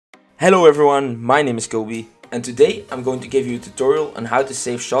Hello everyone, my name is Kobe and today I'm going to give you a tutorial on how to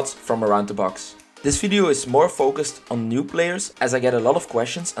save shots from around the box. This video is more focused on new players as I get a lot of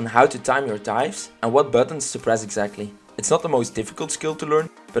questions on how to time your dives and what buttons to press exactly. It's not the most difficult skill to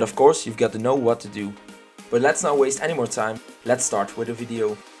learn, but of course you've got to know what to do. But let's not waste any more time, let's start with the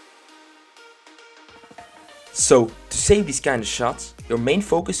video. So, to save these kind of shots, your main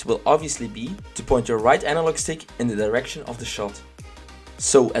focus will obviously be to point your right analog stick in the direction of the shot.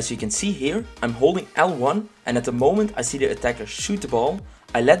 So as you can see here, I'm holding L1 and at the moment I see the attacker shoot the ball,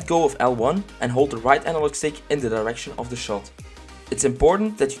 I let go of L1 and hold the right analog stick in the direction of the shot. It's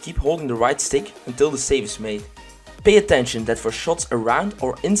important that you keep holding the right stick until the save is made. Pay attention that for shots around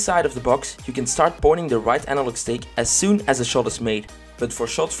or inside of the box, you can start pointing the right analog stick as soon as the shot is made. But for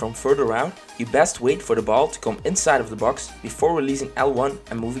shots from further out, you best wait for the ball to come inside of the box before releasing L1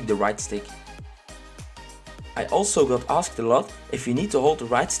 and moving the right stick. I also got asked a lot if you need to hold the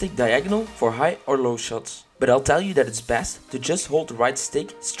right stick diagonal for high or low shots. But I'll tell you that it's best to just hold the right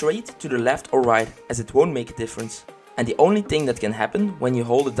stick straight to the left or right, as it won't make a difference. And the only thing that can happen when you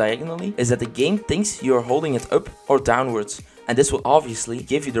hold it diagonally is that the game thinks you are holding it up or downwards, and this will obviously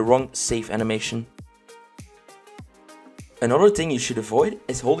give you the wrong save animation. Another thing you should avoid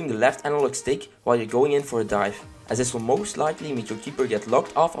is holding the left analog stick while you're going in for a dive, as this will most likely make your keeper get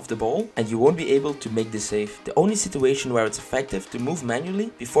locked off of the ball and you won't be able to make the save. The only situation where it's effective to move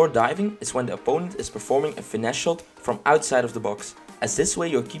manually before diving is when the opponent is performing a finesse shot from outside of the box, as this way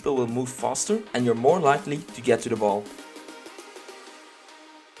your keeper will move faster and you're more likely to get to the ball.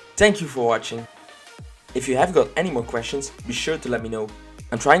 Thank you for watching. If you have got any more questions, be sure to let me know.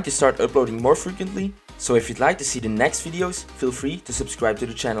 I'm trying to start uploading more frequently, so if you'd like to see the next videos, feel free to subscribe to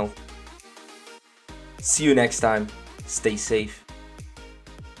the channel. See you next time. Stay safe.